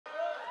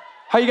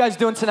How you guys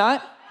doing tonight?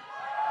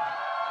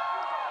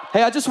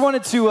 Hey, I just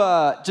wanted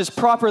to just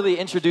properly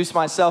introduce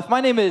myself.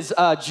 My name is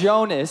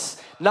Jonas,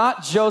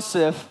 not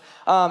Joseph.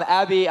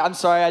 Abby, I'm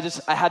sorry,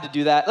 I had to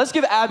do that. Let's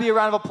give Abby a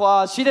round of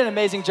applause. She did an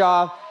amazing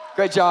job.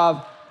 Great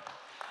job.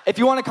 If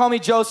you want to call me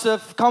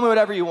Joseph, call me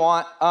whatever you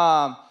want.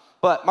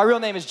 But my real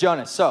name is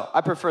Jonas, so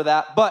I prefer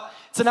that. But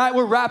tonight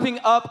we're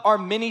wrapping up our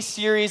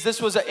mini-series. This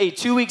was a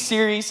 2-week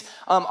series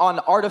on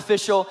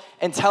artificial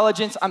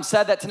intelligence. I'm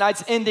sad that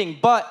tonight's ending,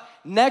 but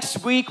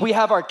next week we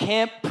have our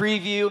camp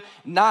preview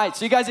night.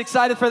 So you guys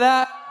excited for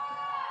that?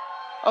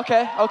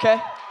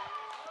 Okay.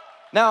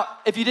 Now,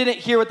 if you didn't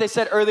hear what they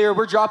said earlier,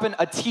 we're dropping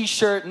a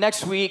t-shirt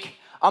next week.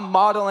 I'm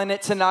modeling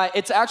it tonight.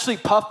 It's actually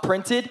puff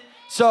printed,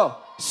 so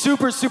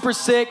super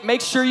sick.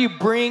 Make sure you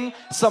bring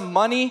some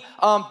money.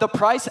 The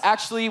price,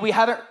 actually, we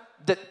haven't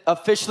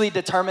officially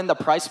determined the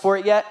price for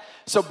it yet,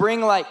 so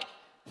bring like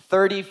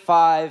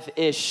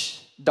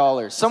 $35-ish,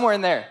 somewhere in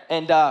there.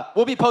 And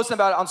we'll be posting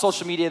about it on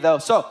social media though.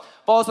 So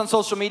follow us on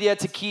social media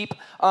to keep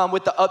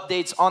with the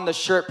updates on the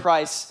shirt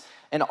price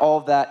and all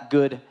of that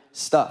good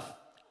stuff.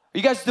 Are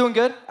you guys doing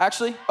good,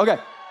 actually? Okay,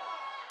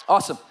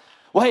 awesome.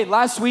 Well, hey,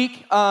 last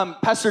week,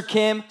 Pastor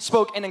Kim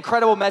spoke an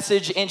incredible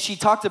message, and she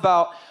talked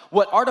about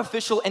what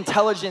artificial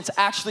intelligence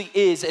actually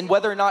is and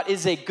whether or not it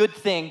is a good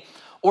thing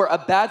or a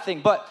bad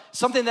thing. But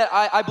something that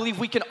I believe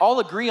we can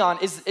all agree on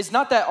is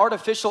not that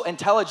artificial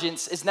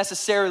intelligence is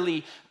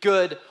necessarily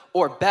good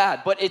or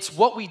bad, but it's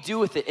what we do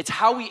with it. It's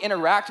how we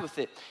interact with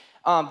it.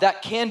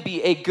 That can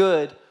be a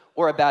good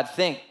or a bad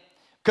thing.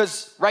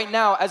 Because right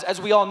now, as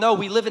we all know,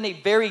 we live in a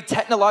very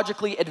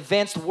technologically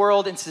advanced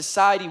world and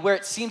society where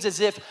it seems as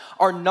if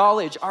our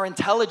knowledge, our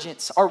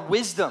intelligence, our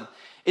wisdom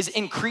is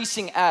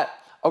increasing at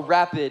a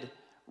rapid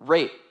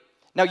rate.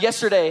 Now,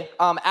 yesterday,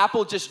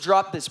 Apple just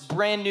dropped this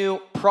brand new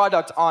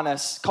product on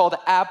us called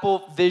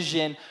Apple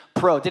Vision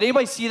Pro. Did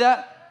anybody see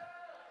that?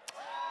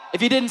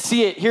 If you didn't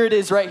see it, here it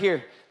is right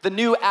here. The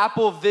new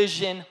Apple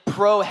Vision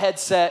Pro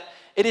headset.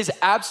 It is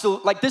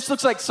absolute, like this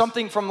looks like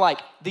something from like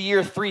the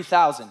year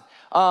 3000.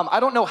 I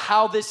don't know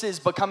how this is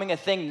becoming a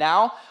thing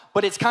now,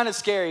 but it's kind of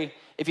scary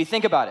if you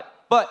think about it.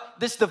 But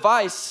this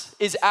device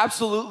is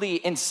absolutely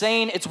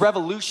insane. It's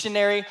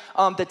revolutionary,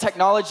 the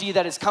technology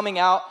that is coming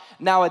out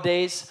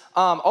nowadays.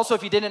 Also,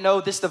 if you didn't know,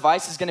 this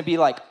device is gonna be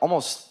like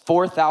almost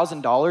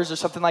 $4,000 or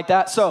something like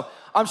that. So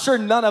I'm sure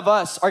none of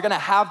us are gonna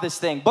have this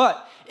thing.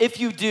 But if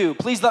you do,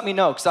 please let me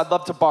know because I'd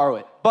love to borrow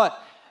it.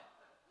 But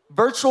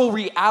virtual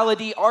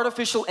reality,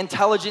 artificial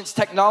intelligence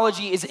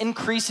technology is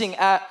increasing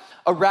at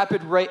a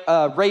rapid rate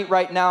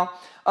right now.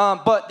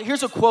 But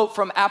here's a quote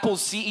from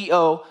Apple's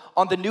CEO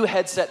on the new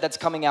headset that's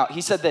coming out.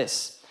 He said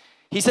this.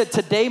 He said,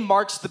 "Today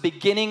marks the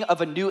beginning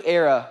of a new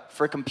era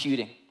for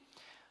computing.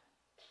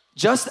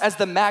 Just as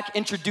the Mac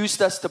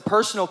introduced us to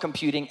personal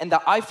computing and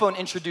the iPhone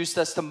introduced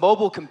us to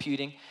mobile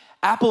computing,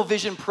 Apple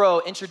Vision Pro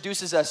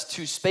introduces us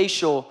to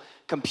spatial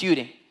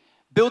computing.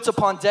 Built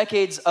upon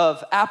decades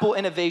of Apple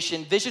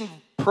innovation, Vision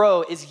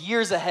Pro is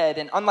years ahead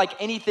and unlike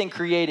anything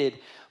created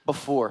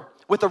before,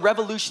 with a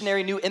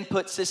revolutionary new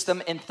input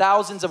system and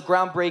thousands of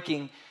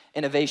groundbreaking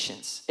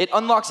innovations. It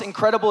unlocks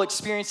incredible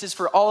experiences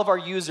for all of our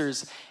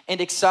users and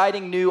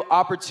exciting new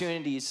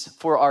opportunities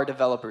for our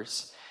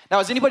developers." Now,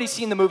 has anybody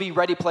seen the movie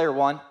Ready Player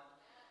One?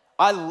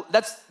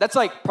 That's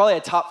like probably a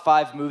top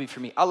 5 movie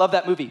for me. I love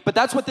that movie. But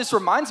that's what this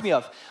reminds me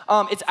of.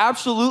 It's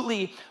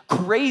absolutely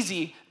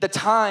crazy the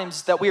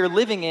times that we are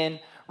living in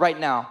right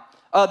now.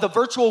 The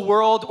virtual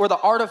world or the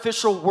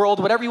artificial world,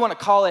 whatever you want to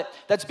call it,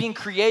 that's being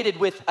created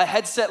with a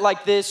headset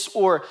like this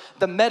or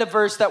the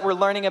metaverse that we're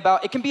learning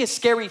about, it can be a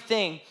scary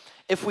thing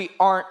if we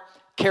aren't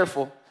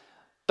careful.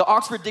 The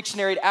Oxford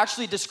Dictionary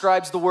actually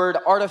describes the word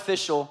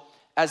artificial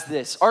as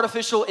this.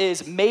 Artificial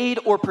is made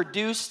or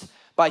produced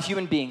by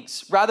human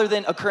beings rather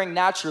than occurring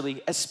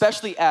naturally,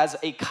 especially as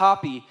a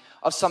copy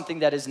of something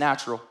that is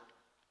natural.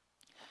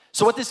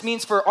 So what this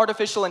means for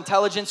artificial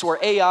intelligence or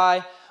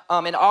AI,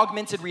 and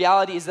augmented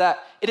reality is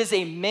that it is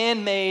a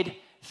man-made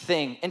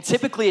thing. And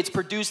typically it's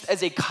produced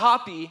as a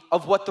copy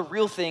of what the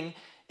real thing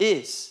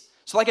is.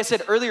 So like I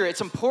said earlier,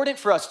 it's important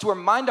for us to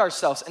remind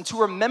ourselves and to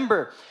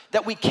remember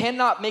that we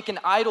cannot make an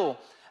idol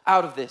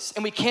out of this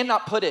and we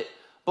cannot put it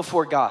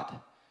before God.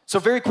 So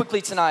very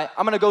quickly tonight,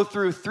 I'm gonna go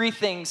through 3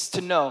 things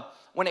to know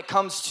when it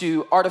comes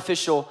to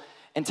artificial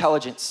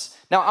intelligence.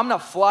 Now, I'm gonna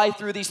fly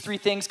through these 3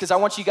 things because I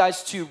want you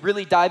guys to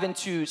really dive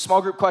into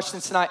small group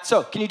questions tonight.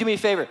 So can you do me a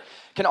favor?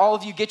 Can all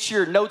of you get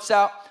your notes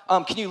out?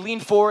 Can you lean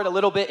forward a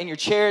little bit in your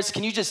chairs?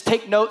 Can you just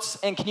take notes?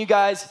 And can you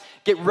guys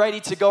get ready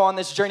to go on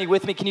this journey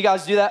with me? Can you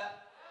guys do that?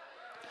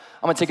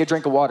 I'm gonna take a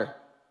drink of water.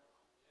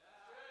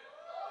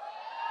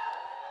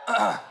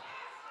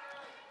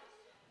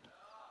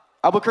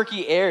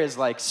 Albuquerque air is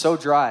like so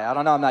dry. I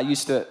don't know, I'm not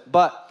used to it.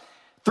 But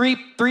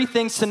three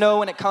things to know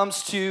when it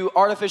comes to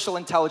artificial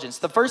intelligence.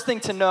 The first thing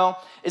to know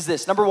is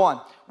this. Number 1,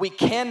 we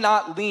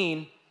cannot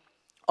lean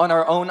on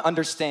our own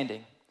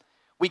understanding.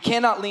 We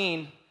cannot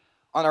lean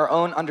on our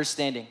own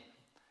understanding.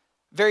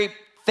 Very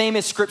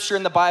famous scripture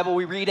in the Bible.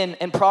 We read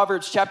in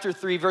Proverbs chapter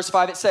 3, verse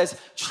 5, it says,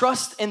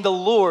 trust in the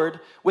Lord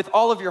with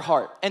all of your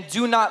heart and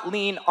do not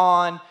lean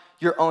on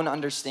your own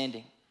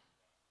understanding.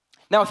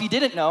 Now, if you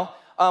didn't know,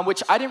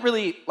 which I didn't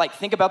really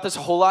think about this a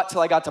whole lot till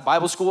I got to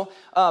Bible school,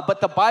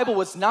 but the Bible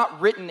was not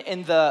written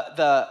in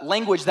the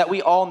language that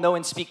we all know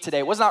and speak today.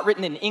 It was not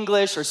written in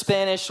English or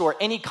Spanish or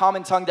any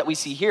common tongue that we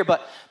see here,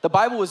 but the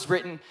Bible was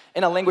written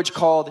in a language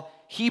called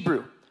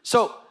Hebrew.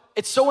 So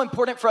it's so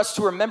important for us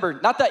to remember,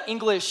 not that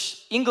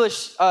English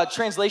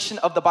translation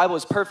of the Bible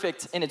is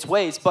perfect in its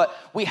ways, but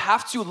we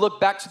have to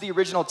look back to the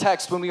original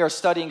text when we are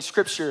studying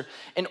scripture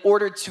in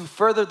order to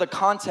further the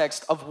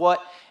context of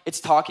what it's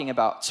talking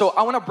about. So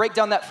I want to break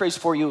down that phrase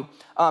for you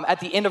at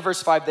the end of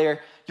verse 5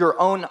 there, your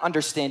own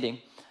understanding.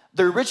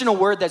 The original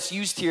word that's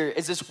used here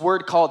is this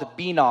word called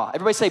binah.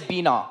 Everybody say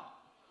binah.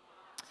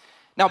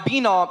 Now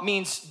binah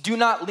means do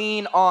not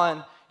lean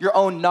on your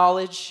own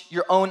knowledge,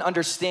 your own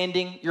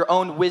understanding, your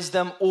own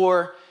wisdom,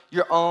 or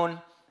your own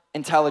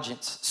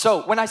intelligence.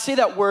 So when I say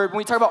that word, when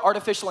we talk about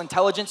artificial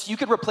intelligence, you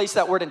could replace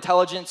that word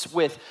intelligence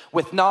with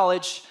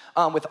knowledge,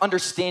 with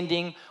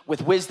understanding,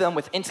 with wisdom,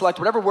 with intellect,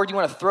 whatever word you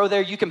want to throw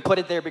there, you can put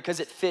it there because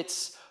it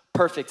fits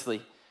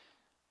perfectly.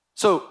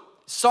 So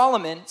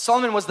Solomon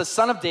was the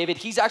son of David.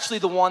 He's actually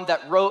the one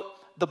that wrote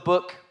the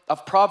book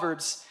of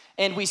Proverbs.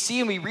 And we see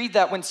and we read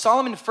that when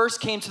Solomon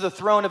first came to the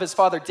throne of his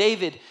father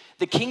David,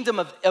 the kingdom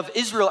of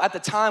Israel at the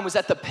time was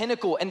at the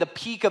pinnacle and the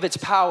peak of its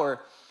power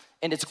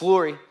and its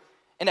glory.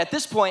 And at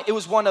this point, it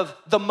was one of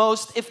the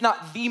most, if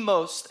not the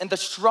most, and the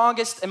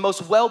strongest and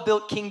most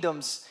well-built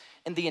kingdoms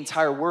in the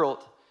entire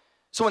world.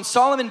 So when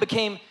Solomon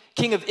became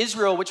king of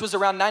Israel, which was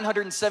around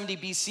 970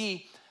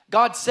 BC,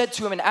 God said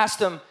to him and asked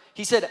him,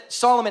 he said,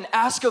 Solomon,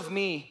 ask of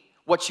me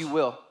what you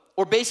will.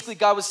 Or basically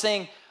God was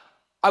saying,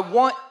 I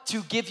want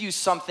to give you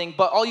something,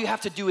 but all you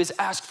have to do is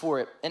ask for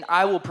it, and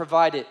I will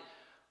provide it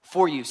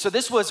for you. So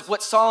this was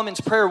what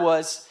Solomon's prayer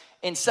was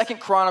in 2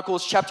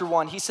 Chronicles chapter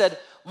 1. He said,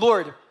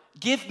 Lord,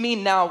 give me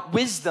now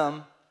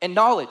wisdom and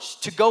knowledge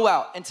to go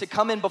out and to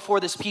come in before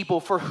this people,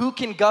 for who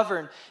can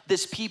govern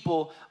this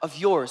people of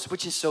yours,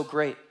 which is so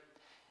great.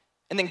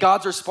 And then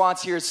God's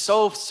response here is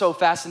so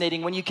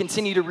fascinating. When you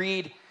continue to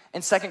read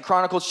in 2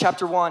 Chronicles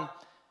chapter 1,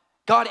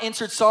 God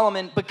answered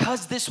Solomon,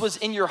 because this was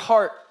in your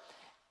heart,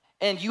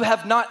 and you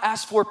have not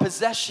asked for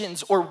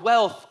possessions or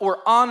wealth or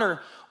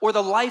honor or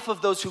the life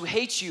of those who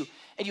hate you,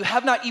 and you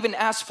have not even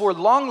asked for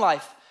long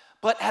life,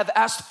 but have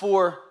asked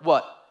for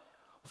what?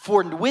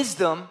 For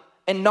wisdom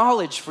and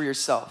knowledge for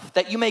yourself,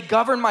 that you may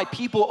govern my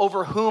people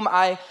over whom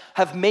I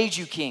have made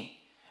you king.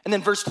 And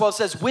then verse 12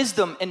 says,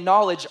 wisdom and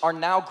knowledge are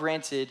now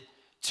granted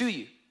to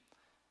you.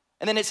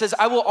 And then it says,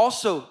 I will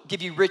also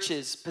give you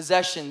riches,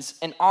 possessions,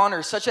 and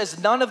honor, such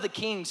as none of the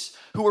kings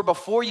who were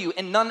before you,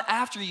 and none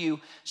after you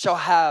shall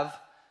have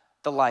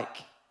the like.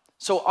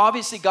 So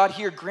obviously God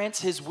here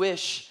grants his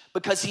wish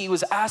because he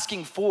was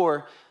asking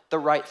for the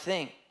right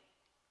thing.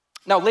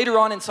 Now later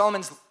on in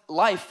Solomon's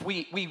life,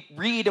 we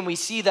read and we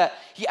see that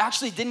he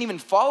actually didn't even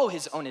follow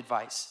his own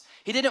advice.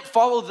 He didn't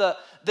follow the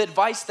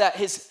advice that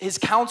his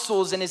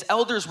councils and his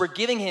elders were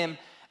giving him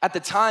at the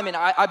time. And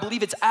I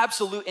believe it's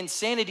absolute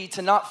insanity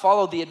to not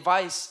follow the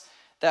advice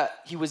that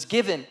he was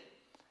given.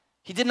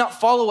 He did not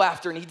follow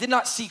after, and he did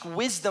not seek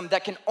wisdom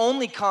that can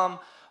only come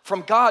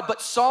from God.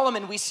 But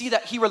Solomon, we see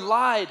that he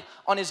relied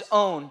on his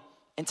own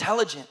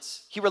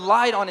intelligence. He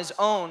relied on his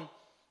own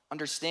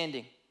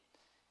understanding.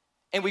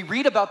 And we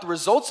read about the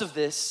results of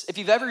this. If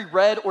you've ever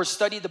read or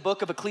studied the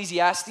book of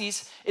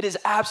Ecclesiastes, it is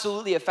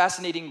absolutely a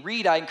fascinating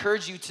read. I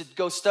encourage you to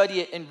go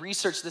study it and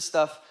research this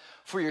stuff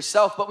for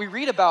yourself. But we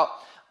read about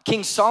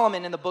King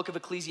Solomon in the book of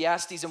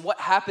Ecclesiastes and what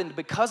happened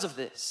because of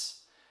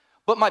this.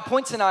 But my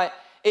point tonight,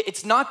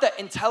 it's not that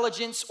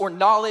intelligence or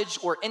knowledge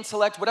or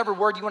intellect, whatever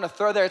word you want to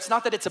throw there, it's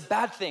not that it's a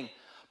bad thing.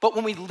 But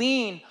when we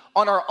lean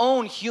on our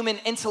own human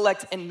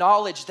intellect and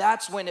knowledge,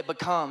 that's when it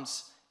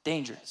becomes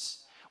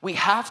dangerous. We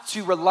have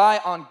to rely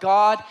on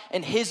God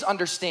and his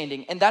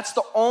understanding, and that's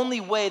the only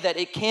way that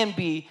it can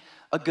be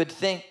a good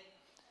thing.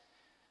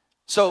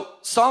 So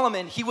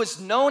Solomon, he was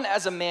known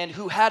as a man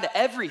who had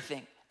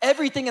everything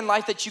in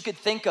life that you could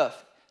think of.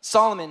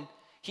 Solomon,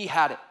 he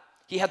had it.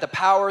 He had the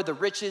power, the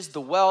riches,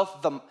 the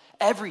wealth,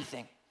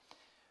 everything.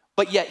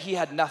 But yet he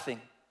had nothing.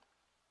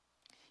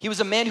 He was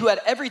a man who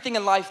had everything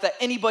in life that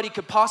anybody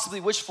could possibly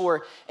wish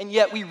for, and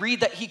yet we read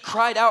that he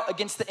cried out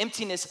against the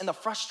emptiness and the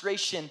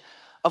frustration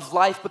of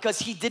life because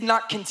he did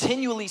not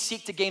continually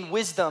seek to gain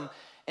wisdom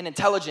and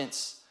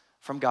intelligence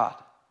from God.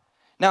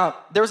 Now,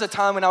 there was a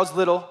time when I was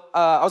little.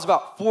 I was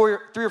about 3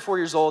 or 4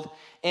 years old,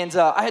 and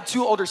I had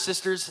 2 older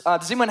sisters.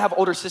 Does anyone have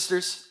older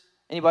sisters?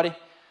 Anybody?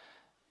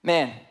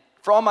 Man,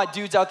 for all my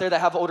dudes out there that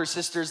have older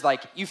sisters,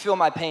 like, you feel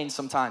my pain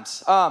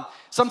sometimes.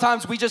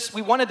 Sometimes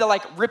we wanted to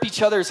like rip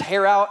each other's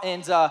hair out,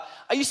 and I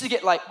used to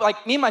get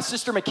like me and my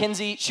sister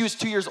Mackenzie, she was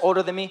 2 years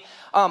older than me.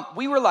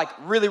 We were like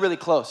really, really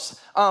close.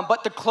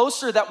 But the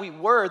closer that we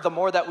were, the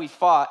more that we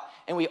fought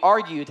and we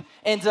argued.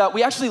 And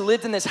we actually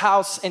lived in this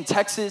house in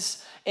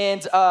Texas,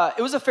 and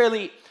it was a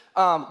fairly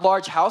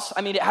large house.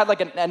 I mean, it had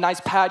like a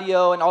nice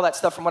patio and all that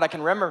stuff from what I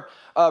can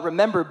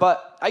remember.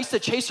 But I used to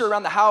chase her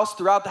around the house,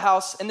 throughout the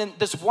house. And then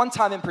this one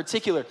time in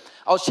particular,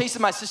 I was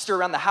chasing my sister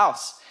around the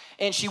house.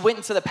 And she went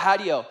into the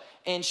patio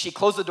and she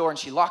closed the door and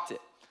she locked it.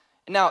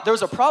 Now, there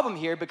was a problem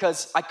here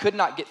because I could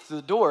not get through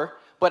the door,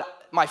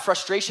 but my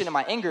frustration and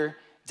my anger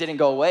didn't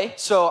go away.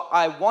 So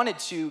I wanted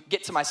to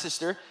get to my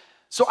sister.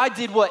 So I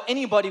did what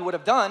anybody would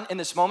have done in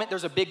this moment.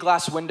 There's a big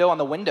glass window on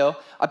the window.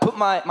 I put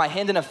my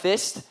hand in a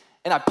fist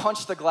and I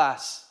punched the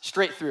glass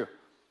straight through.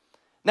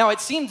 Now,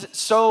 it seemed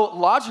so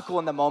logical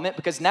in the moment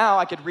because now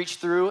I could reach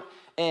through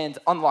and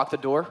unlock the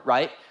door,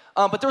 right?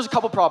 But there was a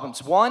couple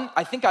problems. One,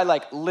 I think I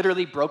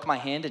literally broke my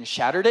hand and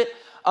shattered it.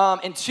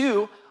 And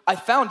two, I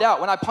found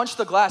out when I punched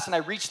the glass and I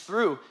reached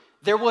through,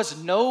 there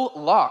was no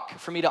lock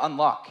for me to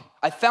unlock.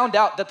 I found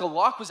out that the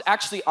lock was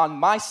actually on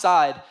my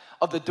side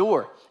of the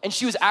door. And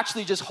she was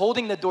actually just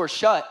holding the door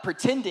shut,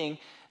 pretending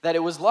that it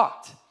was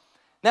locked.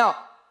 Now,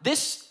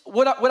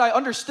 what I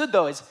understood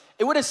though is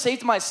it would have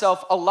saved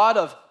myself a lot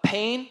of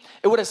pain.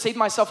 It would have saved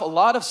myself a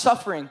lot of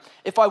suffering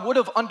if I would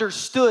have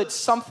understood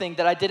something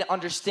that I didn't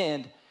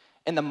understand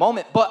in the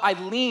moment. But I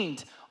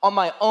leaned on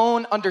my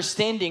own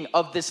understanding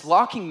of this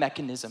locking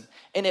mechanism,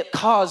 and it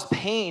caused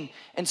pain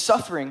and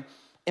suffering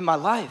in my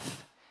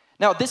life.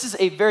 Now, this is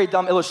a very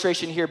dumb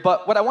illustration here,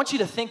 but what I want you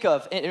to think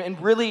of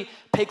and really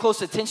pay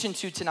close attention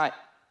to tonight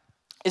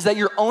is that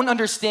your own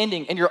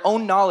understanding and your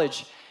own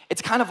knowledge,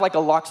 it's kind of like a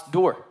locked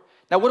door.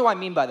 Now, what do I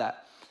mean by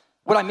that?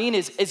 What I mean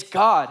is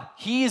God,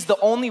 He is the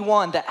only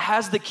one that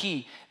has the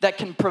key, that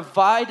can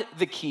provide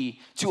the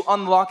key to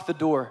unlock the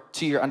door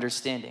to your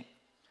understanding.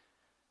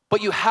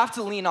 But you have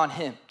to lean on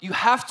Him. You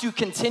have to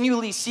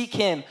continually seek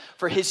Him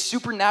for His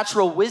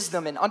supernatural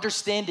wisdom and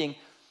understanding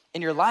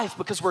in your life,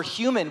 because we're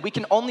human. We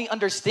can only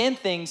understand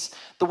things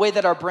the way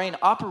that our brain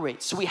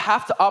operates. So we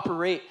have to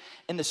operate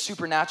in the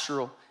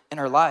supernatural in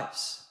our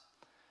lives.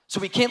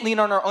 So we can't lean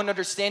on our own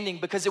understanding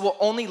because it will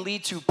only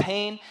lead to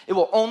pain. It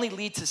will only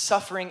lead to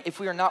suffering if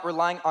we are not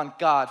relying on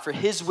God for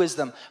His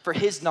wisdom, for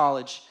His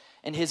knowledge,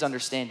 and His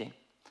understanding.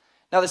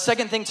 Now, the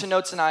second thing to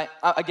note tonight,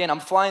 again,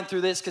 I'm flying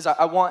through this because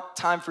I want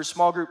time for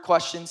small group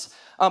questions.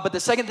 But the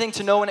second thing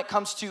to know when it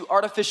comes to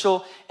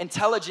artificial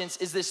intelligence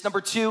is this. Number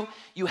two,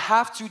 you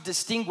have to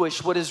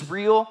distinguish what is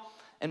real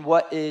and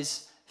what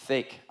is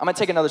fake. I'm going to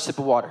take another sip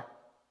of water.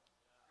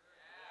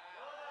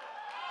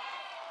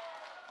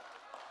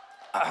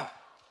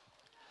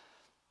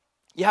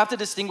 You have to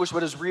distinguish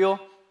what is real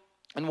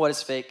and what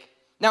is fake.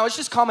 Now, it's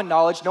just common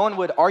knowledge. No one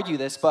would argue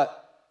this,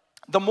 but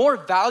the more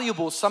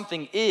valuable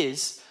something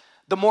is,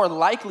 the more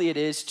likely it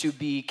is to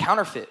be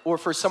counterfeit or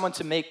for someone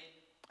to make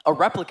a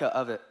replica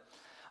of it.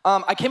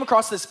 I came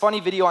across this funny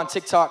video on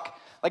TikTok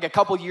like a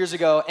couple years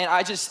ago, and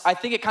I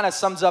think it kind of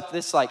sums up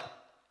this like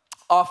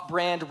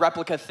off-brand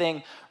replica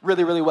thing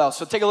really, really well.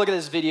 So take a look at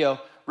this video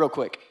real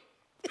quick.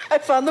 I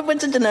found a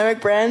bunch of generic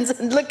brands,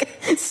 and look,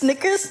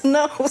 Snickers?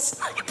 No,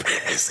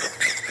 Snipers.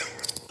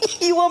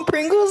 You want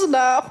Pringles?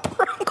 Nah,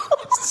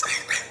 Pringles.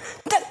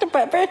 Dr.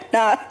 Pepper?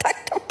 Nah,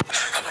 Dr.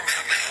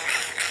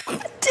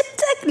 Pepper.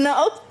 Tic-Tac?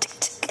 No.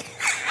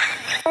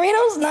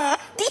 Doritos? Nah.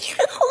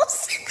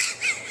 Doritos.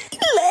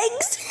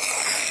 Legs?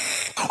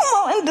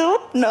 Mountain Dew?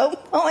 No.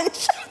 Orange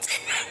shots.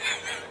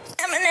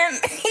 M&M.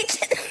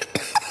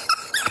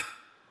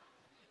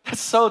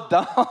 That's so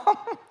dumb.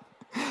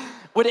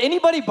 Would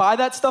anybody buy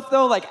that stuff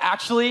though? Like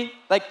actually?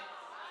 Like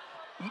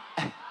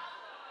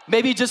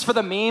maybe just for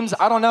the memes?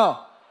 I don't know.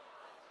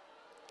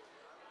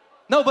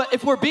 No, but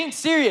if we're being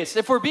serious,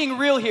 if we're being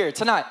real here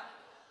tonight,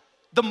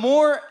 the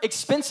more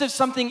expensive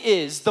something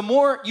is, the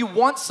more you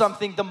want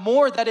something, the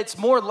more that it's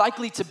more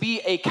likely to be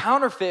a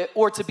counterfeit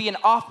or to be an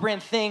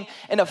off-brand thing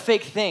and a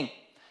fake thing.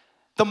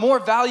 The more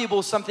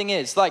valuable something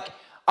is. Like,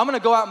 I'm gonna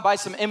go out and buy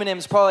some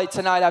M&Ms probably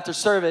tonight after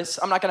service.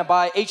 I'm not gonna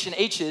buy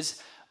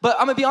H&H's, but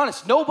I'm gonna be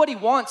honest, nobody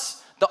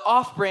wants the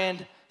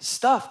off-brand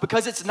stuff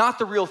because it's not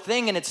the real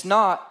thing and it's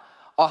not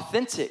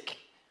authentic.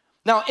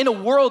 Now, in a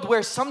world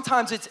where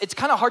sometimes it's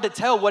kind of hard to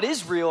tell what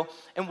is real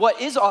and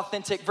what is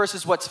authentic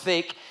versus what's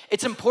fake,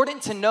 it's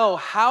important to know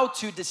how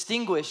to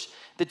distinguish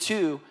the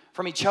two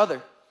from each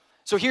other.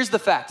 So here's the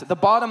fact. The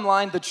bottom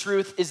line, the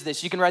truth is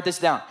this. You can write this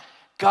down.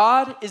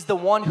 God is the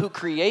one who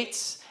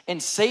creates,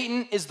 and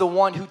Satan is the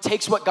one who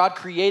takes what God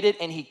created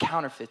and he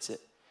counterfeits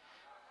it.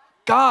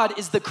 God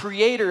is the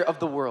creator of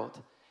the world,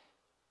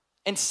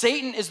 and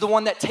Satan is the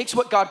one that takes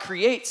what God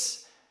creates.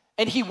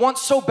 And he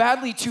wants so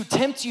badly to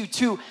tempt you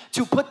to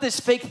put this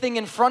fake thing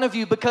in front of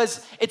you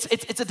because it's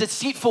a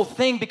deceitful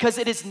thing, because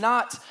it is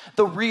not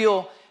the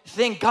real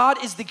thing.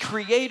 God is the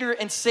creator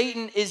and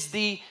Satan is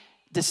the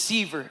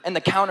deceiver and the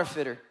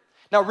counterfeiter.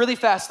 Now, really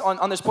fast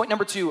on this point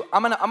number two,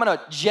 I'm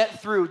gonna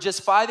jet through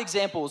just 5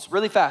 examples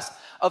really fast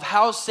of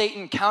how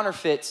Satan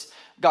counterfeits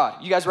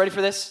God. You guys ready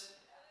for this?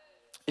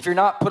 If you're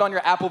not, put on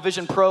your Apple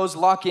Vision Pros,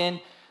 lock in,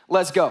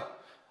 let's go.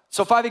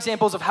 So 5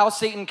 examples of how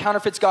Satan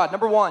counterfeits God.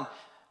 Number 1,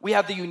 we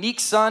have the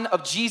unique son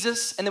of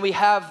Jesus, and then we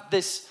have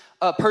this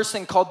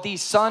person called the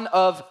son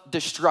of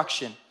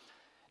destruction.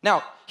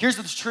 Now, here's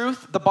the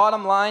truth, the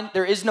bottom line.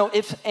 There is no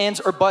ifs, ands,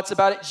 or buts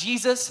about it.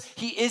 Jesus,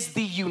 he is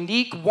the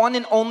unique, one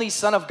and only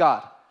Son of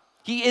God.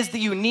 He is the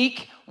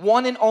unique,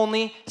 one and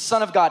only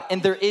Son of God,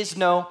 and there is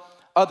no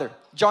other.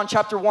 John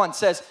chapter 1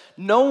 says,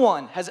 no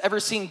one has ever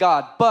seen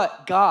God,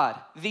 but God,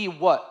 the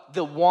what?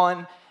 The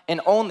one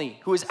and only,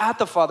 who is at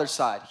the Father's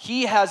side.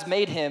 He has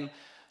made him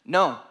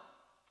known.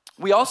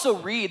 We also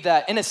read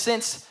that, in a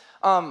sense,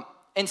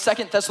 in 2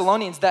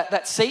 Thessalonians,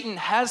 that Satan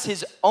has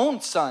his own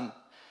son,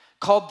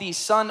 called the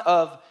son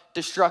of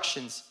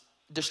destruction.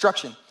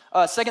 2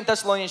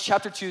 Thessalonians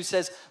chapter 2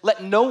 says,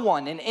 let no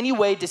one in any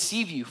way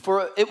deceive you,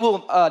 for it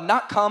will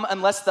not come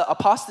unless the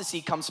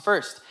apostasy comes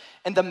first,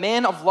 and the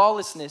man of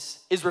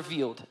lawlessness is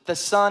revealed, the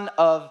son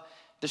of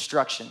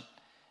destruction.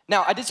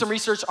 Now, I did some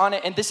research on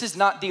it, and this is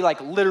not the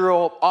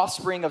literal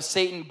offspring of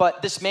Satan,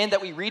 but this man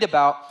that we read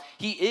about,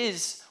 he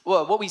is,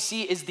 well, what we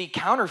see is the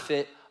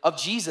counterfeit of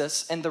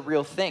Jesus and the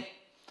real thing.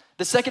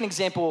 The second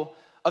example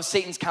of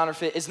Satan's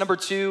counterfeit is number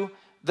 2,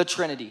 the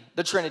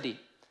Trinity.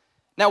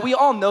 Now, we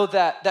all know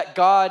that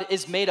God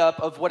is made up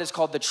of what is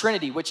called the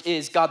Trinity, which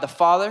is God the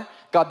Father,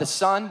 God the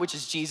Son, which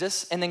is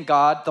Jesus, and then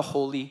God the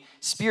Holy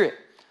Spirit.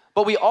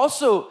 But we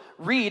also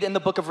read in the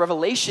book of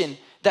Revelation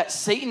that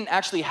Satan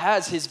actually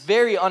has his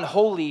very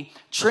unholy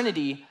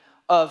Trinity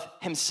of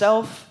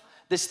himself,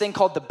 this thing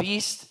called the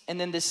beast,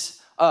 and then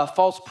this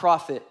false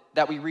prophet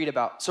that we read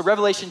about. So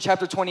Revelation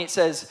chapter 20, it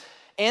says,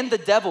 and the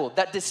devil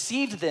that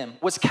deceived them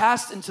was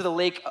cast into the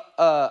lake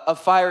of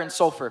fire and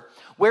sulfur,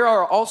 where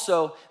are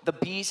also the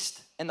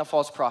beast and the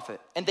false prophet,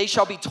 and they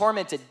shall be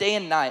tormented day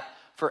and night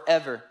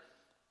forever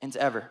and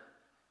ever.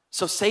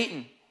 So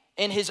Satan,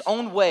 in his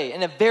own way,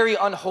 in a very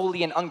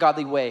unholy and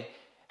ungodly way,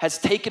 has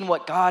taken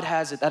what God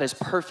has that is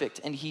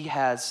perfect, and he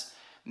has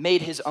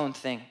made his own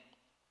thing.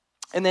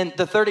 And then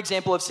the third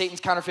example of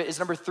Satan's counterfeit is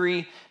number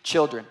 3,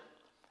 children.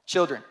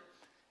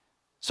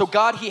 So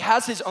God, he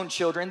has his own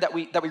children that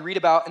we read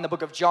about in the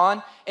book of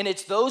John, and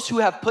it's those who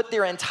have put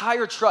their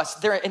entire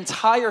trust, their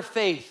entire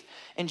faith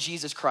in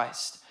Jesus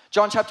Christ.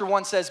 John chapter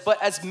 1 says,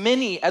 but as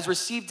many as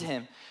received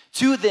him,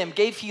 to them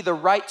gave he the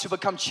right to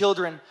become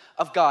children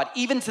of God,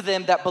 even to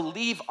them that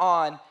believe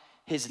on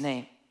his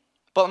name.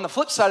 But on the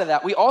flip side of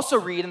that, we also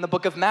read in the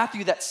book of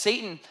Matthew that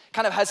Satan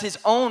kind of has his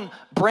own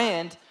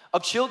brand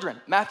of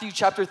children. Matthew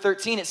chapter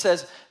 13, it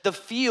says, the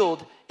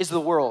field is the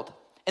world,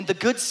 and the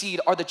good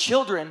seed are the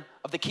children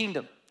of the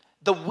kingdom.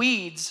 The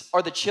weeds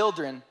are the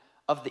children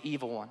of the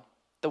evil one.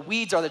 The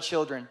weeds are the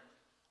children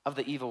of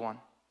the evil one.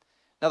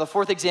 Now the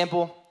fourth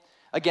example,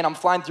 again, I'm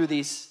flying through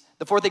these.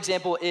 The fourth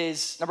example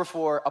is number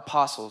 4,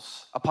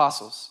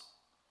 apostles.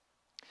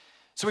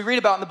 So we read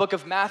about in the book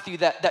of Matthew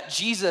that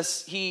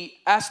Jesus, he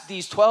asked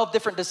these 12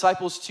 different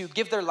disciples to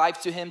give their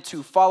life to him,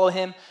 to follow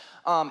him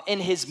in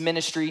his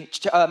ministry.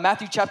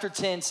 Matthew chapter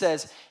 10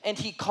 says, and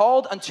he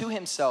called unto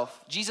himself,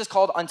 Jesus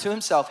called unto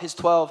himself his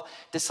 12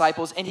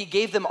 disciples, and he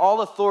gave them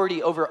all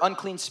authority over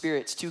unclean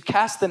spirits to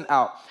cast them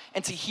out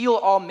and to heal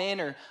all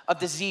manner of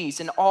disease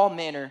and all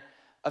manner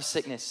of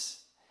sickness.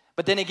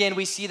 But then again,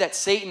 we see that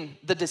Satan,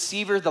 the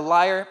deceiver, the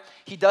liar,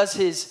 he does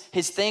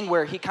his thing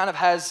where he kind of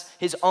has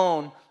his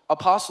own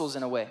apostles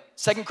in a way.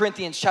 2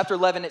 Corinthians chapter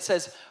 11, it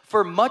says,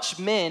 for much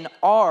men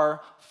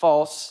are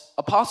false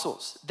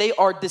apostles. They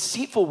are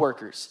deceitful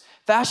workers,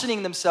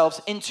 fashioning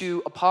themselves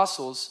into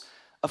apostles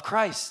of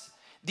Christ.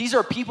 These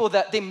are people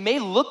that they may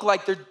look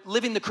like they're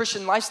living the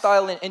Christian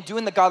lifestyle and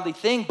doing the godly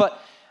thing, but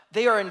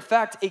they are in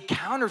fact a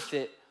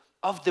counterfeit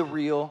of the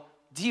real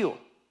deal.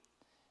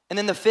 And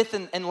then the fifth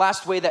and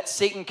last way that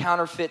Satan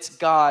counterfeits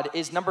God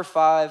is number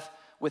 5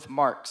 with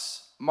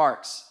marks.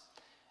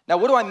 Now,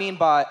 what do I mean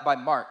by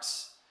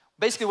marks?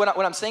 Basically,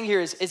 what I'm saying here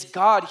is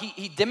God,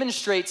 he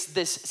demonstrates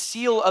this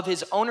seal of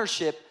his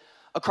ownership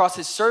across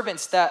his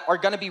servants that are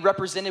going to be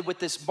represented with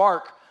this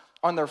mark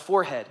on their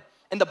forehead.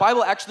 And the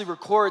Bible actually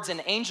records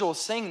an angel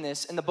saying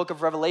this in the book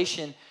of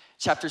Revelation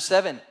chapter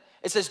 7.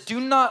 It says, do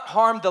not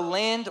harm the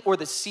land or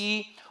the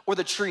sea or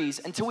the trees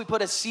until we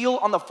put a seal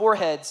on the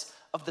foreheads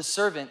of the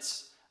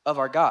servants of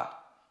our God.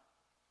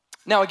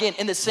 Now again,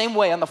 in the same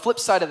way, on the flip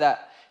side of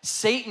that,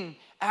 Satan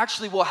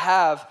actually will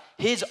have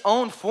his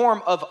own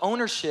form of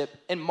ownership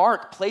and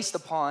mark placed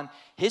upon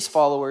his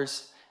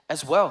followers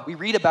as well. We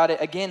read about it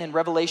again in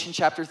Revelation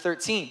chapter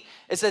 13.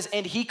 It says,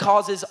 and he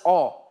causes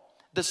all,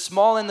 the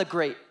small and the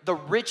great, the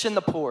rich and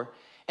the poor,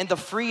 and the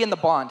free and the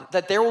bond,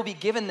 that there will be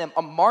given them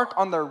a mark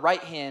on their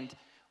right hand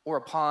or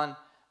upon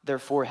their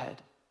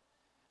forehead.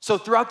 So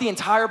throughout the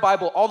entire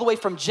Bible, all the way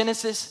from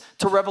Genesis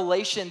to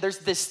Revelation, there's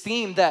this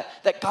theme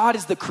that God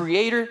is the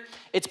creator.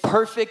 It's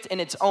perfect in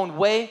its own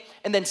way.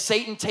 And then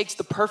Satan takes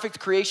the perfect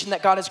creation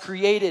that God has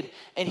created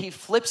and he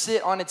flips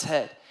it on its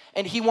head.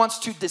 And he wants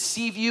to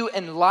deceive you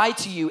and lie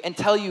to you and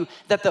tell you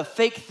that the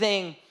fake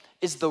thing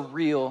is the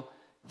real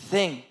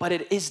thing. But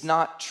it is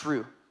not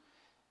true,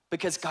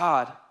 because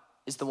God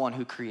is the one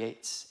who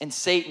creates and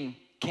Satan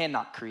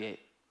cannot create.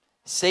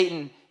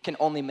 Satan can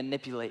only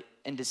manipulate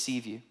and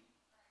deceive you.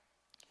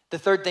 The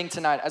third thing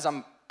tonight, as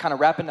I'm kind of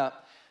wrapping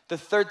up, the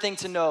third thing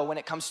to know when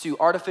it comes to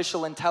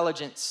artificial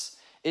intelligence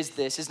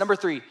is number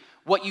 3,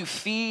 what you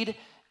feed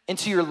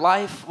into your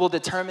life will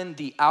determine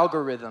the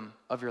algorithm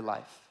of your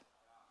life.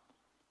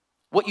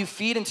 What you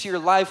feed into your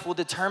life will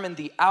determine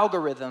the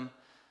algorithm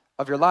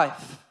of your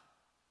life.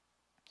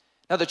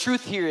 Now, the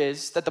truth here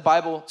is that the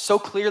Bible so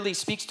clearly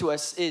speaks to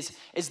us is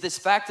this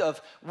fact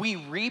of we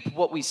reap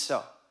what we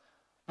sow.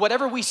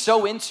 Whatever we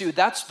sow into,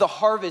 that's the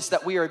harvest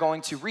that we are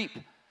going to reap.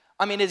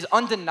 I mean, it is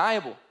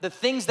undeniable. The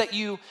things that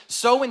you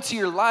sow into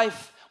your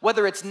life,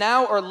 whether it's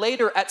now or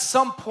later, at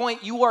some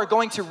point you are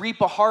going to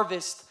reap a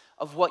harvest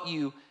of what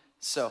you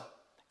sow.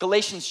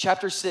 Galatians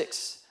chapter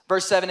 6,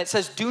 verse 7, it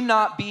says, do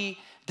not be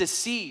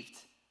deceived.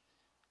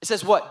 It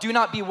says what? Do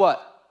not be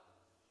what?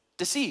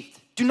 Deceived.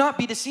 Do not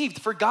be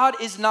deceived, for God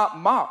is not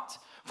mocked.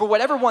 For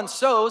whatever one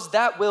sows,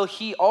 that will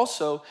he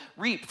also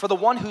reap. For the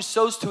one who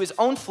sows to his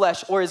own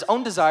flesh or his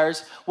own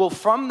desires will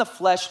from the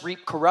flesh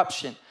reap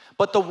corruption.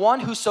 But the one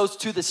who sows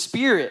to the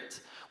Spirit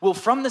will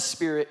from the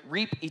Spirit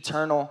reap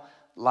eternal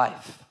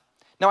life.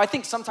 Now, I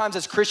think sometimes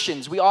as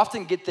Christians, we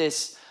often get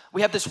this,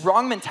 we have this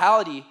wrong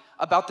mentality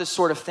about this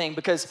sort of thing,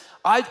 because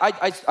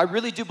I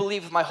really do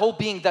believe with my whole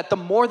being that the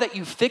more that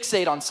you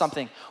fixate on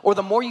something, or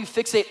the more you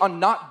fixate on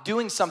not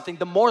doing something,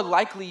 the more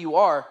likely you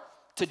are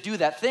to do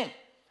that thing.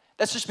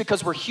 That's just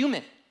because we're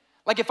human.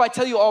 Like if I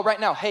tell you all right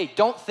now, hey,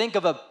 don't think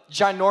of a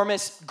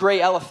ginormous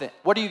gray elephant.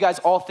 What are you guys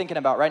all thinking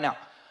about right now?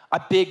 A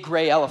big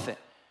gray elephant.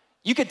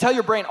 You could tell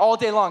your brain all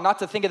day long not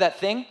to think of that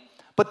thing,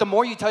 but the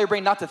more you tell your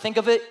brain not to think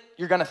of it,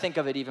 you're gonna think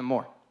of it even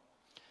more.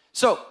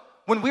 So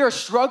when we are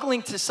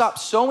struggling to stop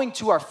sowing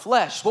to our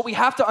flesh, what we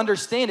have to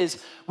understand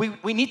is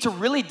we need to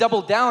really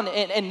double down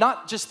and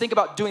not just think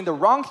about doing the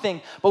wrong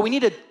thing, but we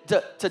need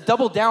to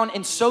double down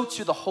and sow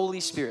to the Holy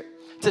Spirit,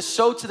 to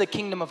sow to the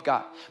kingdom of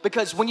God.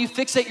 Because when you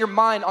fixate your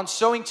mind on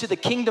sowing to the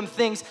kingdom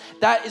things,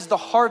 that is the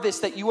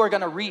harvest that you are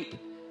gonna reap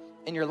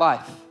in your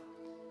life.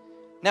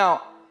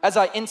 Now, as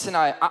I end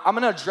tonight, I'm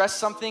gonna address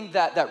something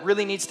that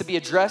really needs to be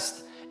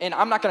addressed, and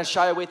I'm not gonna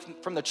shy away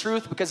from the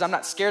truth because I'm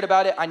not scared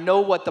about it. I know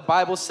what the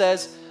Bible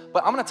says,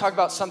 but I'm gonna talk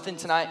about something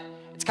tonight.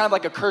 It's kind of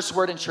like a curse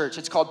word in church.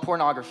 It's called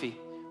pornography.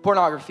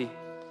 Pornography.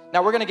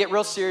 Now we're gonna get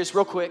real serious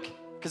real quick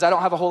because I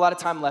don't have a whole lot of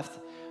time left.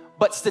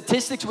 But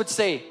statistics would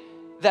say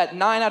that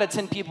 9 out of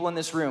 10 people in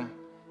this room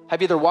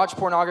have either watched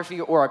pornography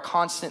or are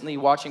constantly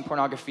watching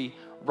pornography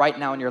right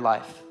now in your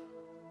life.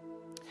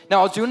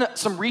 Now I was doing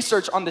some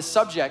research on this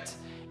subject,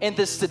 and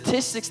the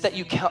statistics that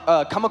you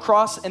come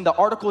across and the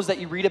articles that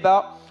you read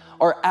about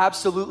are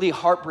absolutely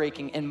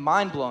heartbreaking and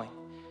mind-blowing.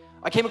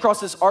 I came across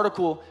this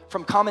article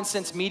from Common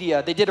Sense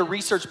Media. They did a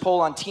research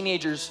poll on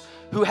teenagers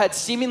who had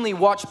seemingly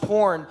watched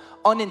porn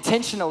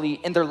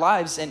unintentionally in their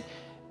lives, and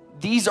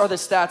these are the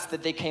stats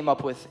that they came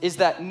up with, is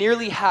that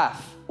nearly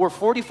half, or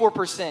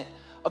 44%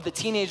 of the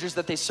teenagers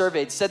that they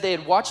surveyed said they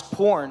had watched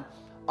porn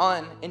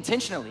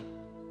unintentionally.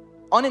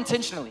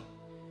 Unintentionally.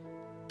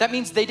 That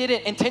means they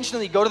didn't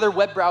intentionally go to their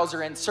web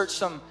browser and search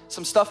some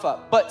stuff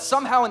up, but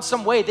somehow in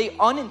some way they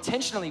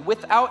unintentionally,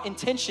 without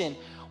intention,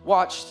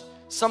 watched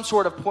some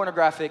sort of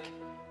pornographic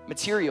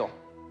material.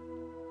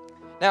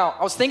 Now,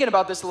 I was thinking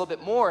about this a little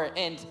bit more,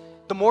 and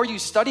the more you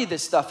study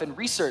this stuff and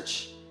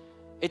research,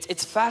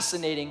 it's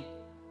fascinating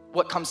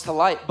what comes to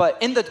light. But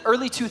in the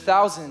early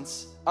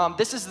 2000s,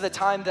 this is the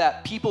time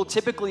that people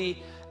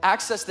typically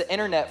access the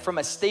internet from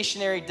a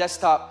stationary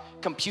desktop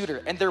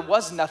computer, and there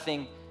was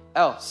nothing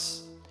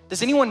else.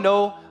 Does anyone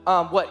know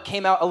what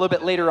came out a little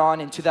bit later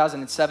on in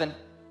 2007?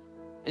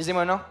 Does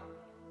anyone know?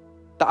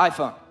 The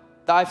iPhone.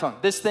 The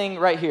iPhone. This thing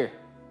right here.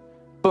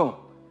 Boom.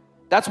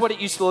 That's what it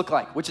used to look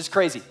like, which is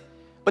crazy.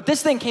 But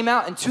this thing came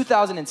out in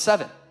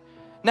 2007.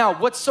 Now,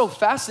 what's so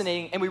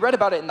fascinating, and we read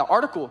about it in the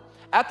article,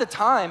 at the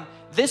time,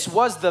 this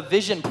was the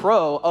Vision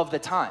Pro of the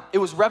time. It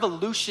was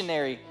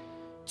revolutionary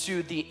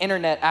to the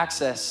internet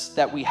access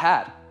that we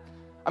had.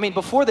 I mean,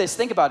 before this,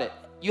 think about it.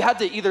 You had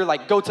to either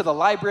like go to the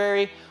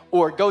library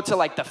or go to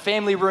like the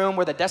family room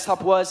where the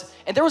desktop was,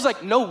 and there was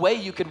like no way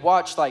you could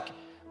watch like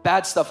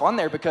bad stuff on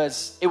there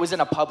because it was in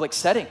a public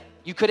setting.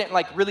 You couldn't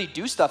like really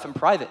do stuff in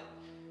private.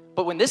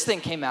 But when this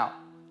thing came out,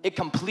 it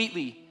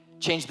completely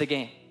changed the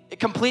game. It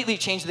completely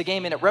changed the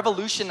game, and it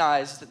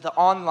revolutionized the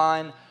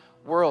online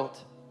world.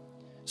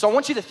 So I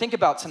want you to think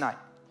about tonight.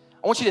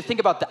 I want you to think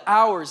about the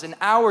hours and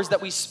hours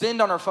that we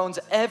spend on our phones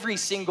every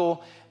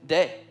single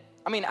day.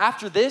 I mean,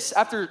 after this,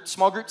 after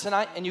small group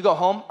tonight, and you go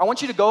home, I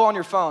want you to go on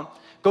your phone,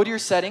 go to your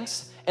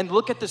settings, and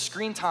look at the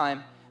screen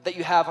time that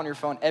you have on your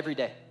phone every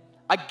day.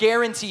 I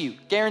guarantee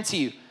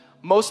you,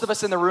 most of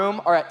us in the room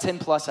are at 10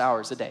 plus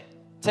hours a day.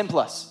 10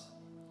 plus.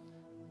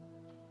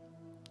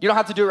 You don't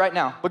have to do it right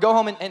now, but go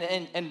home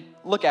and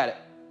look at it.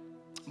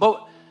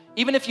 But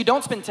even if you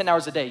don't spend 10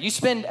 hours a day, you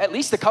spend at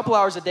least a couple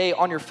hours a day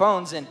on your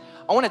phones. And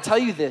I want to tell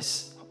you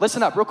this.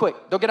 Listen up real quick.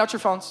 Don't get out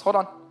your phones. Hold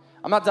on.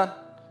 I'm not done.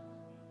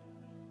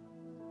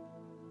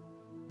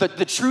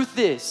 The truth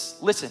is,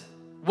 listen,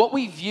 what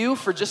we view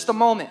for just a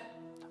moment,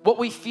 what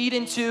we feed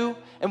into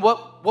and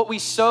what we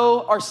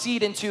sow our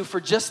seed into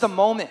for just a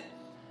moment,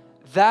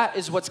 that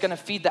is what's going to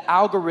feed the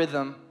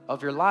algorithm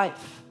of your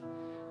life.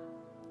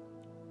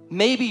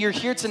 Maybe you're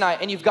here tonight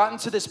and you've gotten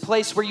to this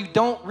place where you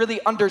don't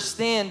really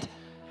understand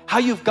how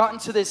you've gotten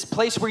to this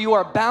place where you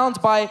are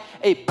bound by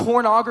a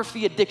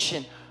pornography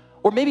addiction.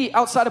 Or maybe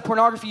outside of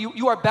pornography,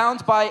 you are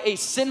bound by a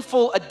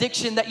sinful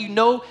addiction that you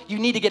know you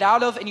need to get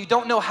out of and you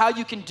don't know how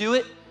you can do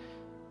it.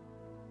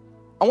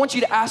 I want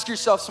you to ask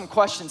yourself some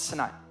questions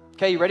tonight.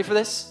 Okay, you ready for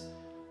this?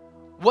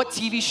 What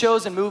TV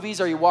shows and movies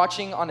are you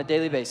watching on a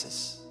daily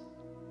basis?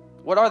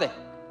 What are they?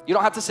 You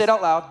don't have to say it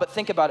out loud, but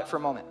think about it for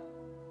a moment.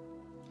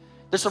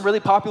 There's some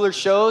really popular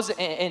shows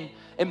and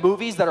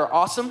movies that are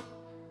awesome,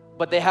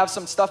 but they have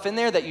some stuff in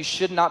there that you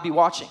should not be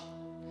watching.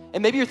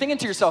 And maybe you're thinking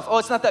to yourself, oh,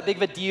 it's not that big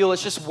of a deal.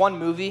 It's just one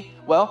movie.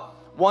 Well,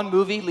 one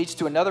movie leads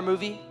to another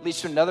movie, leads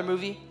to another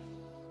movie.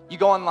 You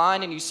go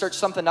online and you search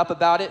something up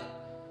about it.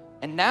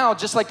 And now,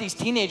 just like these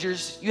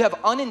teenagers, you have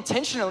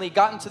unintentionally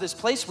gotten to this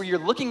place where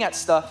you're looking at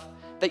stuff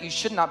that you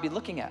should not be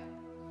looking at.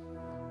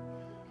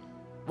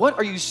 What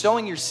are you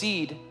sowing your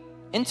seed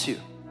into?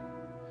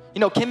 You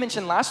know, Kim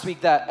mentioned last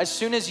week that as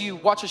soon as you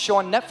watch a show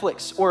on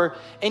Netflix or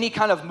any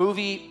kind of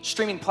movie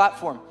streaming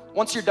platform,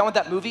 once you're done with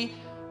that movie,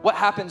 what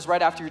happens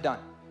right after you're done?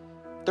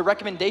 The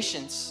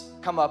recommendations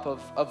come up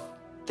of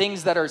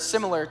things that are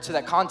similar to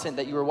that content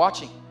that you were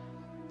watching.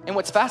 And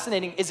what's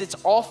fascinating is it's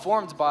all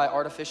formed by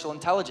artificial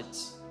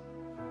intelligence.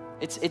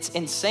 It's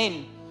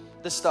insane,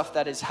 the stuff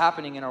that is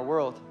happening in our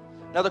world.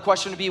 Another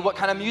question would be, what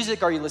kind of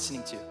music are you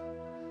listening to?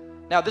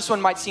 Now, this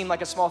one might seem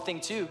like a small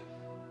thing too,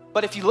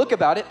 but if you look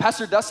about it,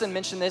 Pastor Dustin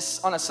mentioned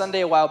this on a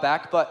Sunday a while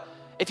back, but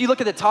if you look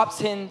at the top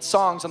 10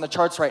 songs on the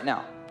charts right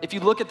now, if you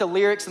look at the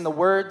lyrics and the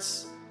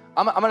words,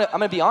 I'm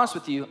gonna be honest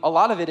with you, a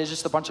lot of it is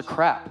just a bunch of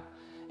crap.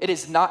 It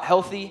is not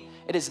healthy.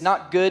 It is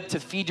not good to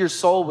feed your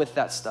soul with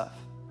that stuff.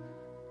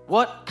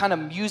 What kind of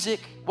music,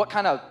 what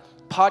kind of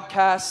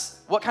podcasts,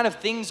 what kind of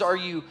things are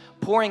you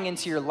pouring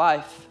into your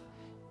life?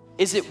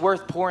 Is it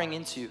worth pouring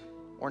into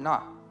or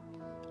not?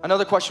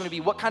 Another question would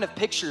be, what kind of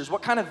pictures,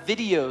 what kind of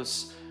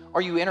videos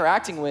are you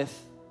interacting with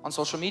on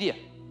social media?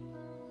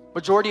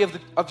 Majority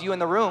of you in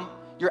the room,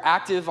 you're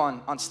active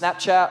on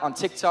Snapchat, on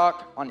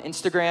TikTok, on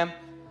Instagram.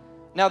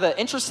 Now, the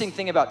interesting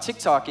thing about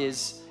TikTok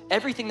is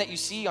everything that you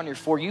see on your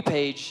For You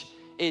page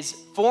is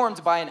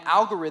formed by an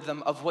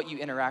algorithm of what you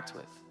interact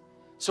with.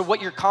 So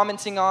what you're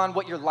commenting on,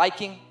 what you're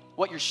liking,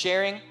 what you're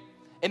sharing,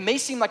 it may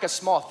seem like a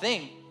small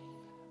thing,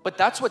 but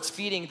that's what's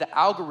feeding the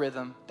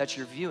algorithm that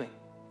you're viewing.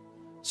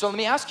 So let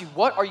me ask you,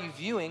 what are you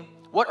viewing?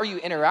 What are you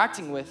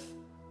interacting with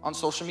on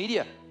social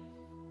media?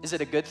 Is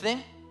it a good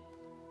thing?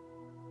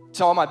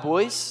 To all my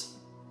boys,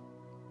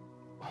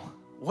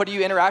 what are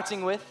you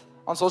interacting with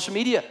on social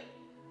media?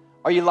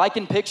 Are you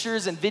liking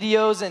pictures and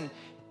videos and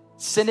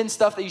sending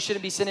stuff that you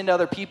shouldn't be sending to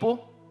other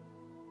people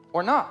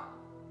or not?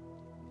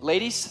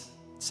 Ladies,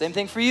 same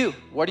thing for you.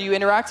 What are you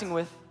interacting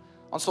with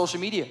on social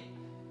media?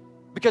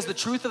 Because the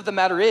truth of the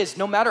matter is,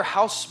 no matter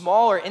how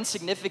small or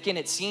insignificant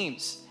it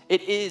seems,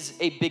 it is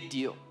a big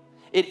deal.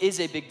 It is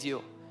a big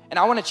deal. And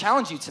I want to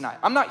challenge you tonight.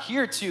 I'm not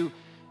here to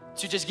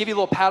just give you a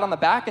little pat on the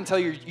back and tell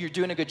you you're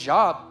doing a good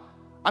job.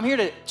 I'm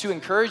here to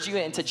encourage you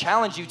and to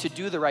challenge you to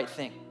do the right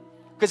thing.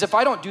 Because if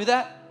I don't do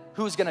that,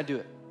 who's going to do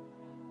it?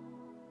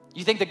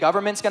 You think the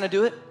government's going to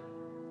do it?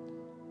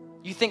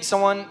 You think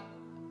someone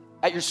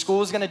at your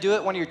school is going to do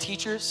it, one of your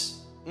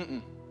teachers?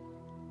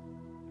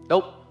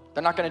 Nope,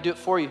 they're not going to do it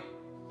for you.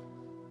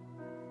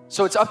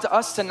 So it's up to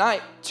us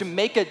tonight to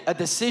make a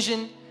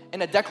decision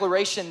and a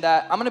declaration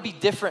that I'm going to be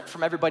different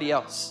from everybody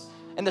else.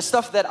 And the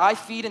stuff that I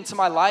feed into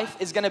my life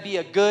is going to be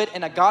a good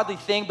and a godly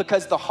thing,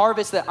 because the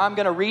harvest that I'm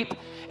going to reap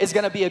is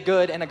going to be a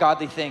good and a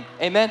godly thing.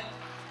 Amen?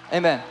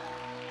 Amen.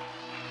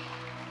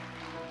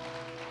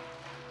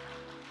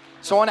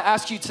 So I want to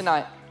ask you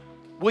tonight,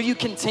 will you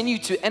continue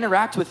to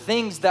interact with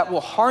things that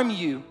will harm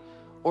you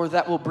or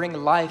that will bring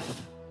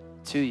life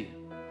to you?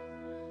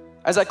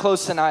 As I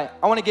close tonight,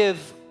 I want to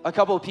give a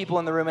couple of people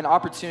in the room an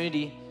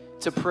opportunity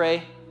to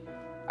pray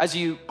as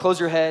you close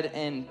your head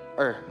and,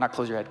 or not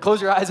close your head,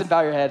 close your eyes and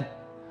bow your head.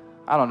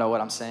 I don't know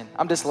what I'm saying.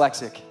 I'm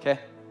dyslexic, okay?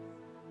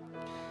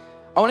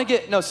 I want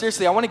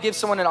to give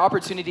someone an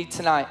opportunity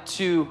tonight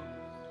to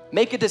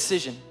make a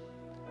decision.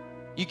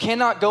 You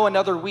cannot go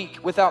another week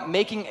without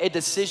making a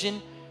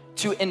decision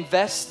to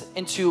invest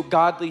into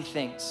godly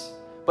things.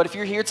 But if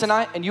you're here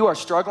tonight and you are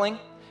struggling,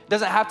 it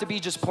doesn't have to be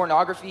just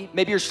pornography.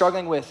 Maybe you're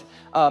struggling with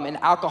an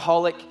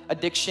alcoholic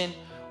addiction,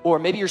 or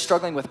maybe you're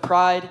struggling with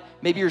pride.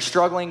 Maybe you're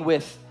struggling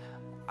with,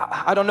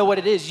 I don't know what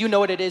it is. You know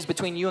what it is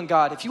between you and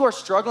God. If you are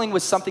struggling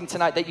with something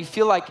tonight that you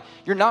feel like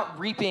you're not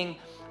reaping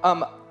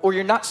or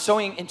you're not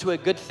sowing into a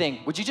good thing,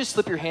 would you just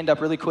slip your hand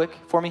up really quick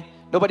for me?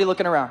 Nobody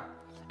looking around.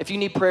 If you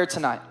need prayer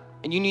tonight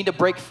and you need to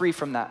break free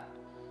from that,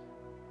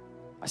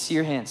 I see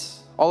your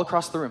hands all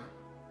across the room.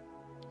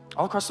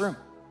 All across the room.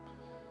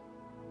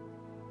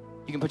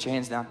 You can put your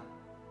hands down.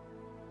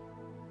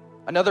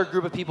 Another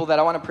group of people that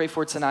I want to pray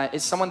for tonight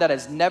is someone that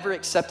has never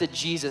accepted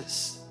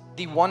Jesus,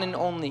 the one and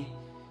only,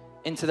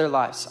 into their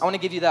lives. I want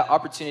to give you that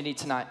opportunity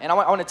tonight. And I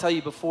want to tell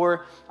you,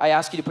 before I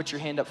ask you to put your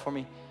hand up for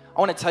me, I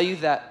want to tell you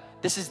that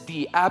this is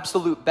the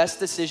absolute best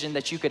decision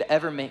that you could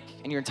ever make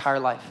in your entire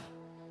life.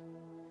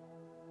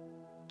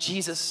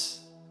 Jesus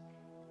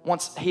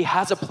he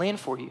has a plan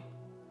for you.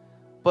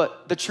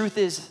 But the truth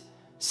is,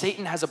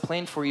 Satan has a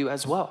plan for you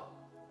as well.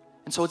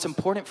 And so it's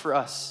important for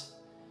us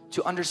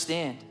to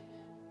understand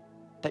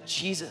that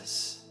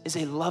Jesus is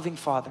a loving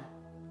Father.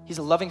 He's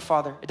a loving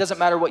Father. It doesn't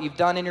matter what you've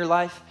done in your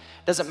life.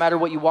 It doesn't matter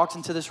what you walked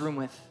into this room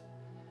with.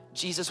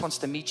 Jesus wants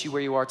to meet you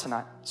where you are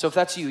tonight. So if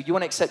that's you, you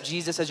want to accept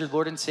Jesus as your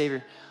Lord and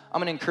Savior,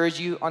 I'm going to encourage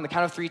you on the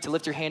count of 3 to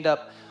lift your hand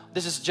up.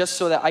 This is just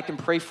so that I can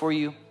pray for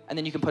you, and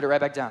then you can put it right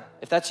back down.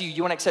 If that's you,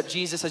 you want to accept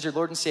Jesus as your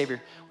Lord and Savior,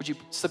 would you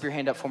slip your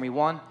hand up for me?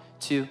 1,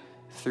 2,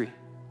 3.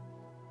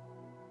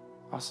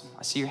 Awesome.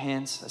 I see your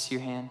hands. I see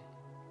your hand.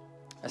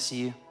 I see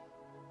you.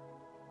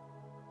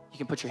 You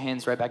can put your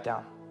hands right back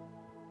down.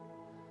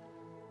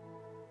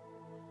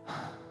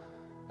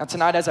 Now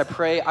tonight as I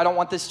pray, I don't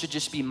want this to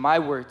just be my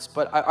words,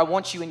 but I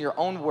want you in your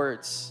own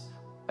words.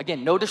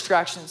 Again, no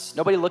distractions.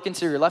 Nobody looking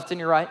to your left and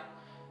your right.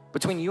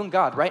 Between you and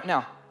God right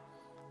now.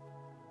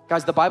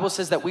 Guys, the Bible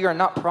says that we are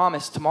not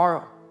promised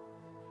tomorrow.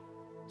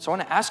 So I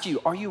want to ask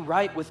you, are you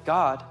right with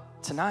God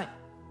tonight?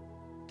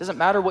 Doesn't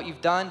matter what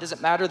you've done.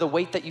 Doesn't matter the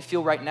weight that you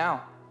feel right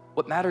now.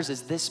 What matters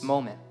is this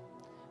moment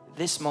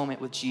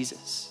with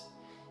Jesus.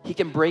 He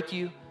can break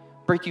you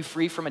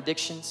free from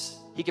addictions.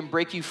 He can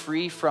break you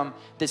free from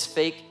this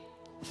fake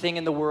thing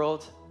in the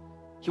world.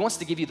 He wants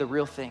to give you the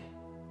real thing.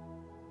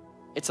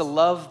 It's a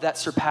love that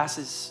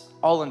surpasses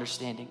all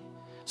understanding.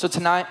 So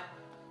tonight,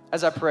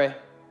 as I pray,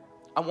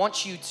 I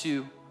want you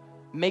to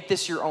make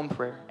this your own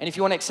prayer. And if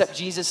you want to accept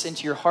Jesus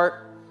into your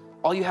heart,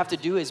 all you have to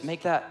do is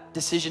make that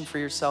decision for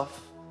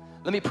yourself.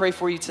 Let me pray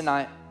for you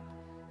tonight,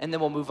 and then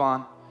we'll move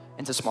on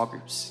into small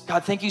groups.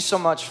 God, thank you so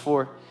much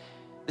for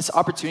this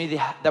opportunity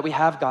that we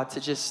have, God,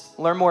 to just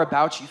learn more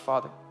about you,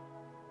 Father.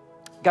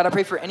 God, I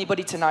pray for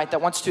anybody tonight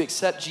that wants to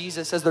accept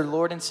Jesus as their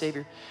Lord and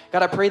Savior.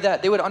 God, I pray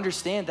that they would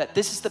understand that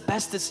this is the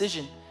best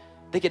decision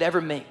they could ever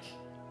make.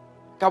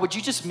 God, would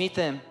you just meet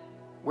them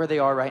where they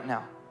are right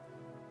now?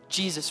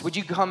 Jesus, would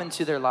you come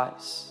into their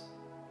lives?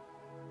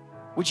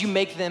 Would you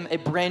make them a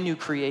brand new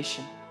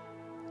creation?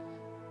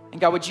 And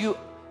God, would you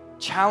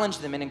challenge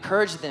them and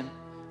encourage them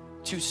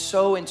to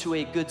sow into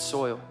a good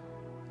soil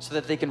so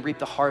that they can reap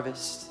the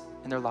harvest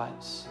in their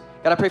lives?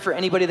 God, I pray for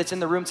anybody that's in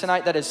the room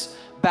tonight that is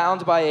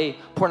bound by a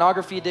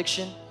pornography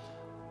addiction,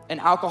 an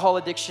alcohol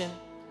addiction,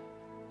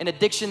 an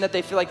addiction that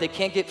they feel like they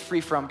can't get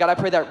free from. God, I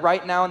pray that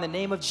right now in the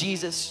name of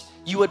Jesus,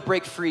 you would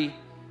break free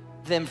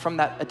them from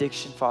that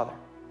addiction, Father.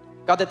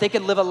 God, that they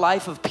can live a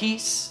life of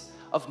peace,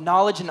 of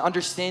knowledge and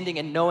understanding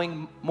and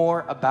knowing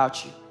more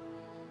about you.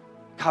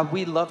 God,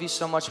 we love you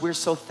so much. We're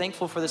so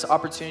thankful for this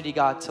opportunity,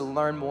 God, to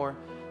learn more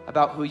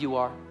about who you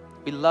are.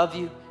 We love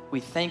you.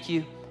 We thank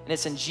you. And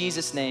it's in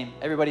Jesus' name.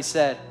 Everybody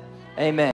said, amen.